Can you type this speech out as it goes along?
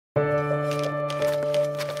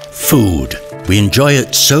Food. We enjoy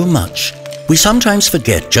it so much, we sometimes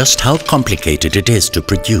forget just how complicated it is to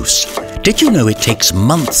produce. Did you know it takes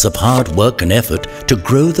months of hard work and effort to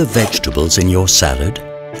grow the vegetables in your salad?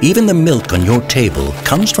 Even the milk on your table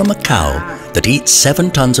comes from a cow that eats 7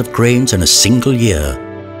 tons of grains in a single year.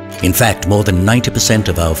 In fact, more than 90%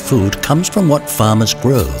 of our food comes from what farmers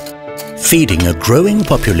grow, feeding a growing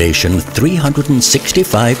population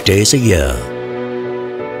 365 days a year.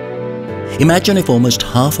 Imagine if almost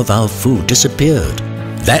half of our food disappeared.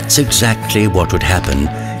 That's exactly what would happen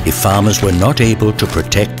if farmers were not able to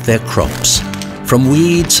protect their crops from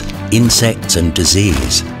weeds, insects and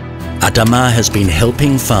disease. Adama has been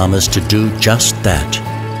helping farmers to do just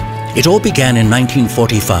that. It all began in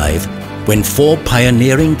 1945 when 4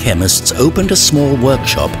 pioneering chemists opened a small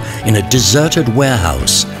workshop in a deserted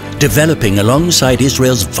warehouse, developing alongside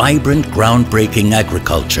Israel's vibrant, groundbreaking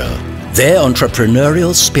agriculture. Their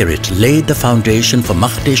entrepreneurial spirit laid the foundation for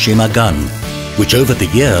Magan, which over the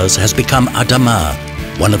years has become Adama,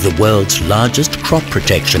 one of the world's largest crop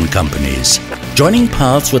protection companies. Joining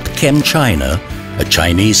paths with ChemChina, a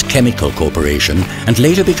Chinese chemical corporation, and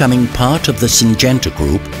later becoming part of the Syngenta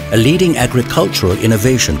Group, a leading agricultural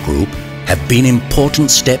innovation group, have been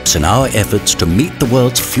important steps in our efforts to meet the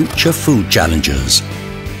world's future food challenges.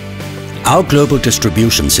 Our global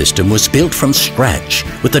distribution system was built from scratch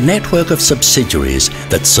with a network of subsidiaries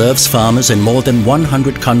that serves farmers in more than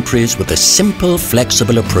 100 countries with a simple,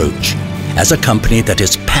 flexible approach. As a company that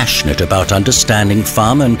is passionate about understanding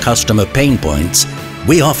farmer and customer pain points,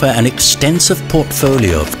 we offer an extensive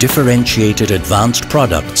portfolio of differentiated advanced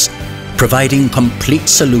products, providing complete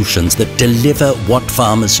solutions that deliver what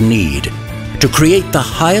farmers need. To create the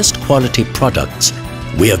highest quality products,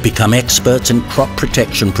 we have become experts in crop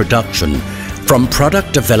protection production, from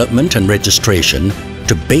product development and registration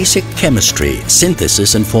to basic chemistry,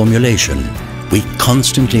 synthesis and formulation. We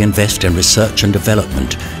constantly invest in research and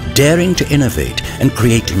development, daring to innovate and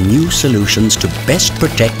create new solutions to best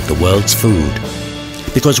protect the world's food.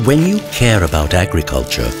 Because when you care about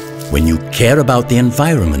agriculture, when you care about the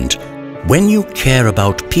environment, when you care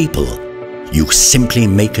about people, you simply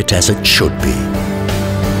make it as it should be.